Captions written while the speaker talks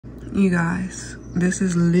You guys, this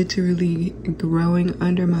is literally growing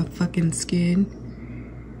under my fucking skin.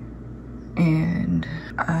 And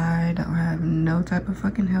I don't have no type of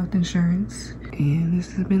fucking health insurance. And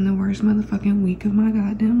this has been the worst motherfucking week of my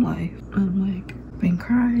goddamn life. I'm like, been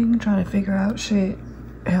crying, trying to figure out shit,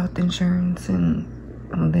 health insurance and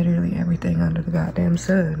literally everything under the goddamn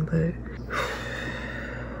sun. But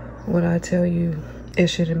what I tell you, it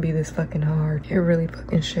shouldn't be this fucking hard. It really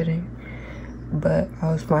fucking shouldn't. But I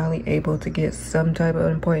was finally able to get some type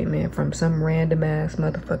of appointment from some random ass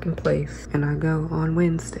motherfucking place. And I go on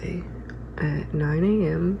Wednesday at 9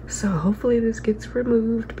 a.m. So hopefully this gets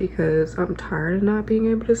removed because I'm tired of not being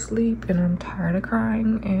able to sleep and I'm tired of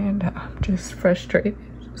crying and I'm just frustrated.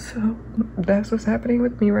 So that's what's happening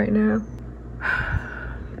with me right now.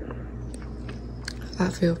 I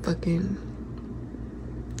feel fucking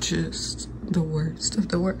just the worst of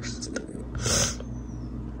the worst.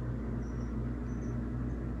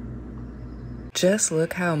 Just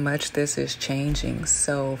look how much this is changing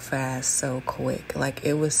so fast, so quick. Like,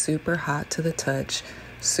 it was super hot to the touch,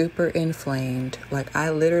 super inflamed. Like, I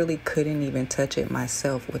literally couldn't even touch it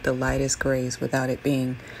myself with the lightest grays without it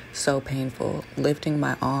being so painful. Lifting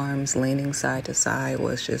my arms, leaning side to side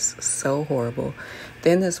was just so horrible.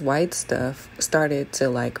 Then this white stuff started to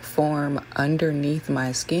like form underneath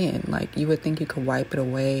my skin. Like, you would think you could wipe it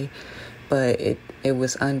away, but it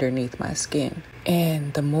was underneath my skin.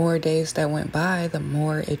 And the more days that went by, the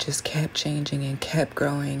more it just kept changing and kept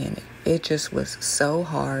growing, and it just was so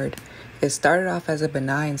hard. It started off as a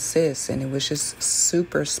benign cyst, and it was just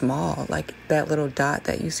super small, like that little dot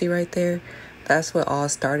that you see right there. That's what all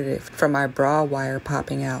started it, from my bra wire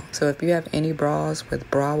popping out. So if you have any bras with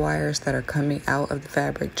bra wires that are coming out of the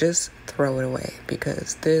fabric, just throw it away,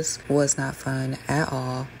 because this was not fun at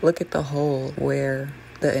all. Look at the hole where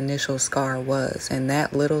the initial scar was, and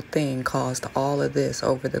that little thing caused all of this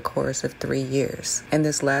over the course of 3 years. And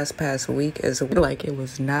this past week is like it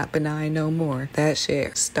was not benign no more. That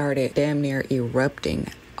shit started damn near erupting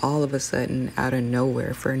all of a sudden out of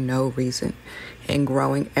nowhere for no reason and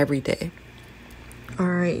growing every day. All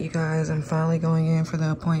right, you guys, I'm finally going in for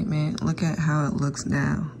the appointment. Look at how it looks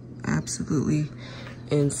now. Absolutely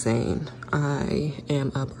insane. I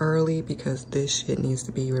am up early because this shit needs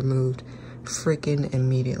to be removed freaking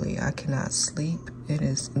immediately. I cannot sleep. It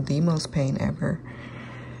is the most pain ever.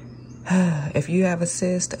 If you have a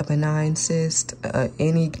cyst, a benign cyst,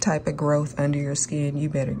 any type of growth under your skin, you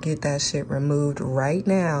better get that shit removed right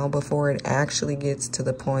now before it actually gets to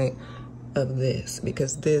the point of this,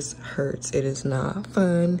 because this hurts. It is not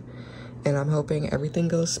fun, and I'm hoping everything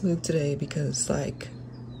goes smooth today, because like,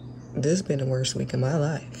 this has been the worst week of my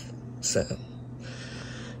life. So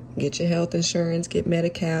get your health insurance, get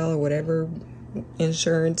Medi-Cal or whatever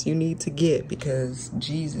insurance you need to get, because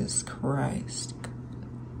Jesus Christ.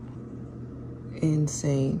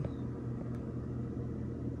 Insane.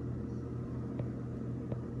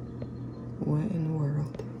 What in the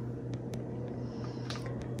world?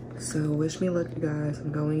 So wish me luck, you guys.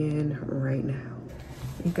 I'm going in right now.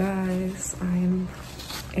 You guys, I'm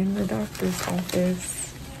in the doctor's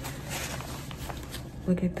office.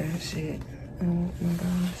 Look at that shit. Oh my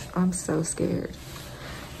gosh, I'm so scared,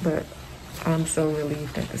 but I'm so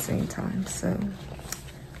relieved at the same time. So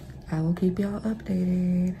I will keep y'all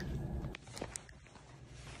updated.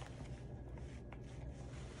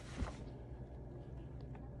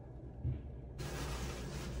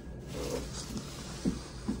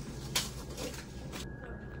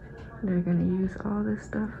 They're gonna use all this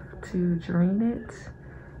stuff to drain it.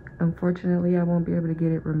 Unfortunately, I won't be able to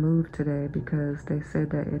get it removed today because they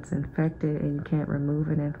said that it's infected and you can't remove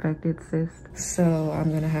an infected cyst. So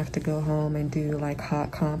I'm gonna have to go home and do like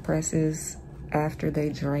hot compresses after they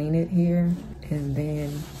drain it here. And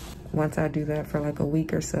then once I do that for like a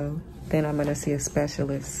week or so, then I'm gonna see a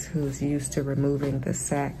specialist who's used to removing the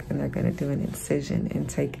sac, and they're gonna do an incision and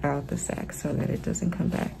take out the sac so that it doesn't come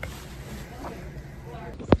back.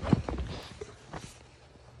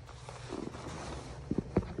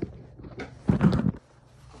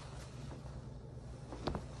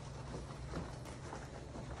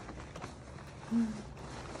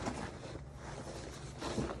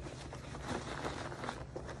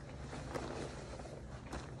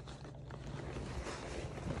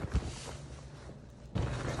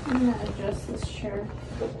 I'm gonna adjust this chair.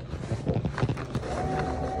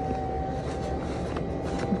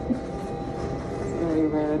 It's very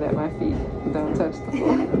rare that my feet don't touch the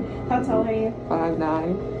floor. How tall are you?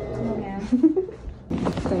 5'9". Oh man.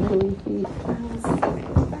 Thankfully feet.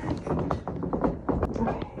 Back.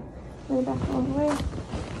 Okay. Way back all the way.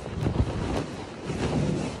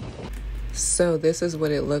 So this is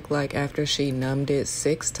what it looked like after she numbed it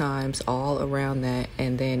 6 times all around that,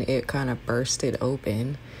 and then it kind of bursted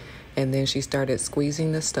open, and then she started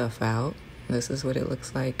squeezing the stuff out. This is what it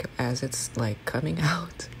looks like as it's like coming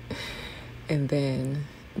out. And then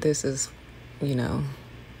this is, you know,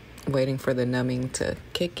 waiting for the numbing to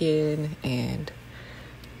kick in and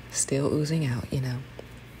still oozing out, you know.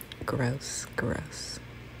 Gross, gross.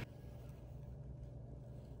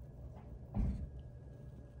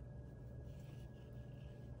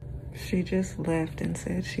 She just left and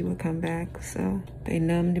said she would come back, so they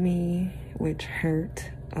numbed me, which hurt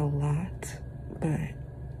a lot, but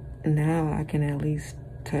now I can at least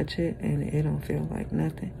touch it and it don't feel like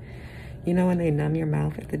nothing. You know when they numb your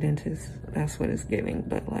mouth at the dentist? That's what it's giving,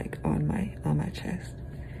 but like on my chest.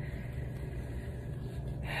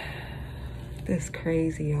 This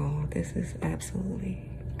crazy, y'all. This is absolutely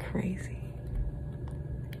crazy.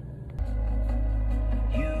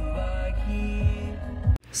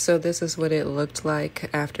 So this is what it looked like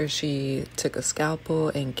after she took a scalpel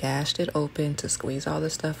and gashed it open to squeeze all the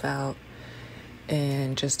stuff out,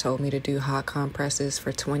 and just told me to do hot compresses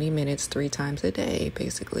for 20 minutes 3 times a day.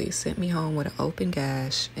 Basically sent me home with an open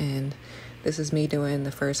gash, and this is me doing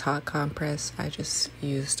the first hot compress. I just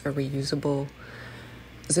used a reusable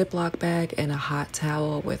Ziploc bag and a hot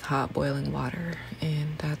towel with hot boiling water,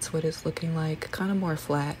 and that's what it's looking like. Kind of more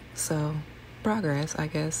flat, so progress, I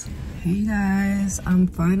guess. Hey guys, I'm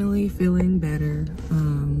finally feeling better.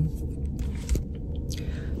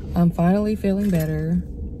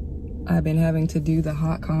 I've been having to do the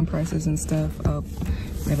hot compresses and stuff. Oh,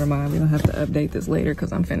 never mind. We don't have to update this later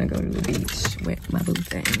because I'm finna go to the beach with my boo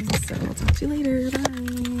things. So I'll talk to you later. Bye.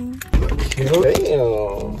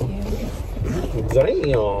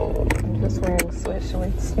 Damn. Just wearing sweat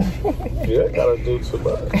shorts. Yeah, I gotta do too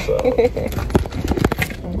much. So.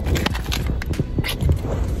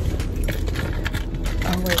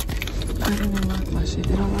 Oh wait, I didn't unlock my shit.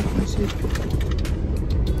 Did I unlock my shit?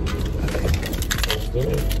 Let's do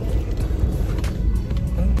it.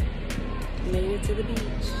 Made it to the beach.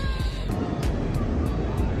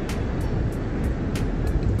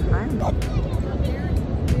 I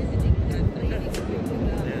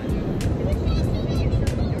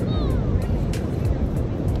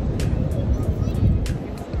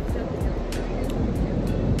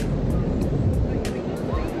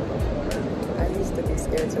used to be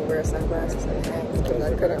scared to wear sunglasses and hats because I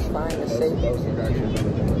couldn't find the shape.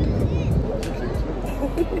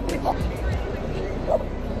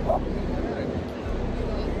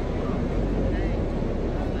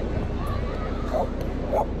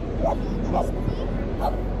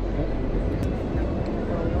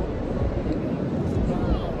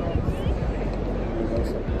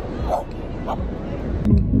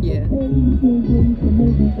 Yeah. Oh,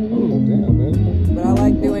 damn, man. But I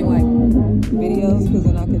like doing like videos because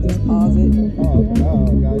then I can just pause it. Oh,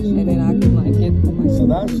 gotcha. And then I can like get my So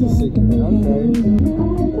that's the secret.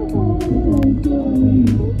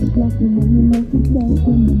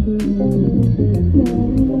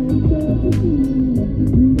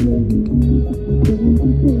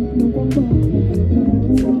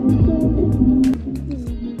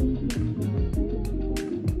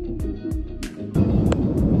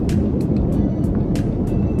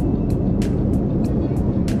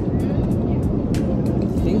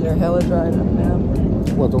 These are hella dried up now.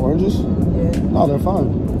 What, the oranges? Yeah. No, they're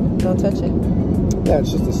fine. Don't touch it. Yeah,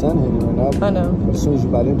 it's just the sun hitting right now. I know. But as soon as you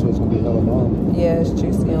bite into it, it's gonna be hella bomb. Yeah, it's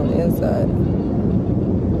juicy on the inside.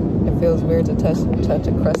 It feels weird to touch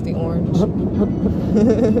a crusty orange.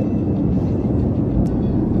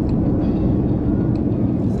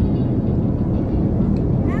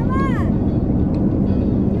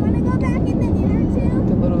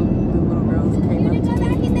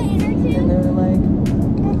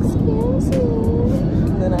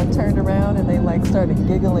 Started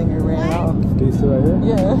giggling and ran off. These two right here?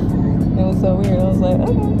 Yeah. It was so weird. I was like,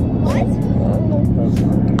 okay. What? I don't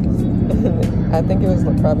know. I think it was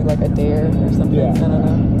probably like a dare or something. Yeah. I don't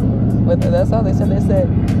know. But that's all they said. They said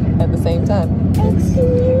at the same time,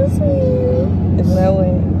 excuse me. And then I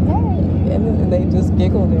went, hey. And then they just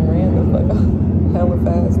giggled and ran the fuck off. Hella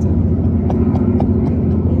fast.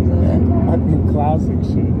 I mean, classic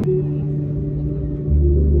shit.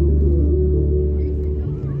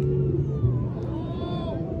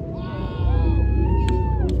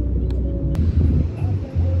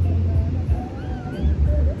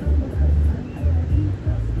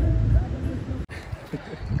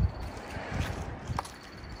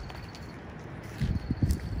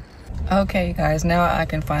 Okay, guys, now I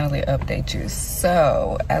can finally update you.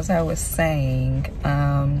 So, as I was saying,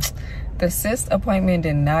 the cyst appointment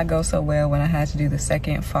did not go so well when I had to do the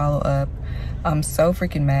second follow-up. I'm so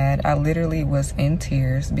freaking mad. I literally was in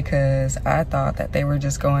tears because I thought that they were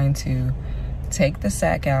just going to take the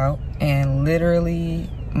sac out and literally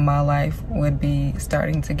my life would be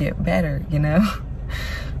starting to get better, you know?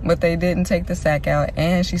 But they didn't take the sac out,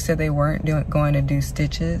 and she said they weren't going to do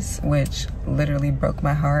stitches, which literally broke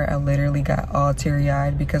my heart. I literally got all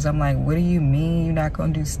teary-eyed because I'm like, what do you mean you're not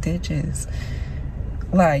gonna do stitches?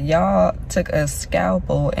 Like, y'all took a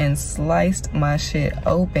scalpel and sliced my shit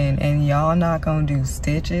open and y'all not gonna do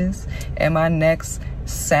stitches? And my next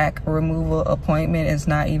sac removal appointment is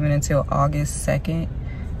not even until August 2nd.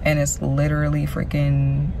 And it's literally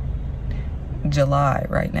freaking July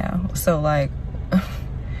right now. So like,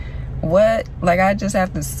 what? Like, I just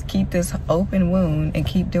have to keep this open wound and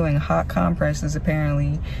keep doing hot compresses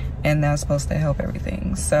apparently. And that's supposed to help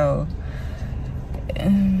everything. So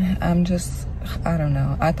I'm just, I don't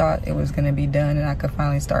know. I thought it was gonna be done and I could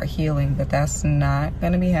finally start healing, but that's not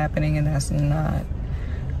gonna be happening, and that's not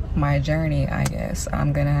my journey, I guess.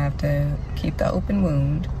 I'm gonna have to keep the open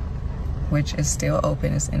wound, which is still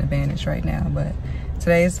open. It's in a bandage right now, but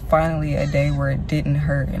today is finally a day where it didn't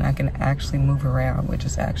hurt and I can actually move around, which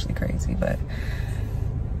is actually crazy. But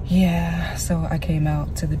yeah, so I came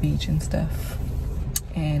out to the beach and stuff,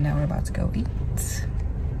 and now we're about to go eat.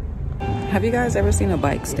 Have you guys ever seen a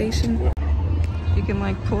bike station? You can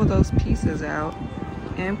like pull those pieces out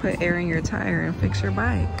and put air in your tire and fix your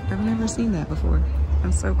bike. I've never seen that before.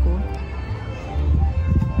 That's so cool.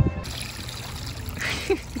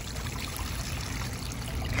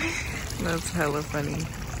 That's hella funny.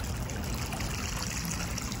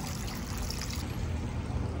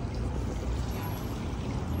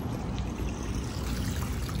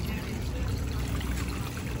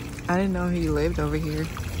 I didn't know he lived over here.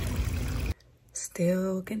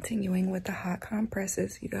 Still continuing with the hot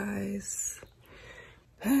compresses, you guys.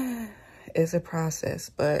 It's a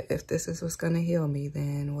process, but if this is what's gonna heal me,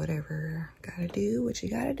 then whatever. Gotta do what you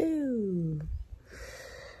gotta do.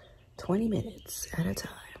 20 minutes at a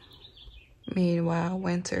time. Meanwhile,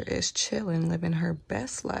 Winter is chilling, living her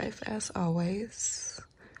best life as always.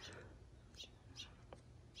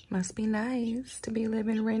 Must be nice to be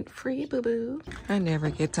living rent-free, boo-boo. I never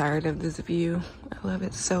get tired of this view. I love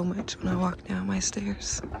it so much when I walk down my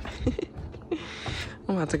stairs.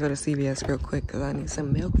 I'm about to go to CVS real quick because I need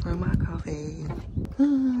some milk for my coffee.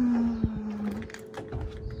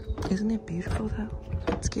 Isn't it beautiful though?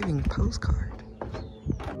 It's giving postcard.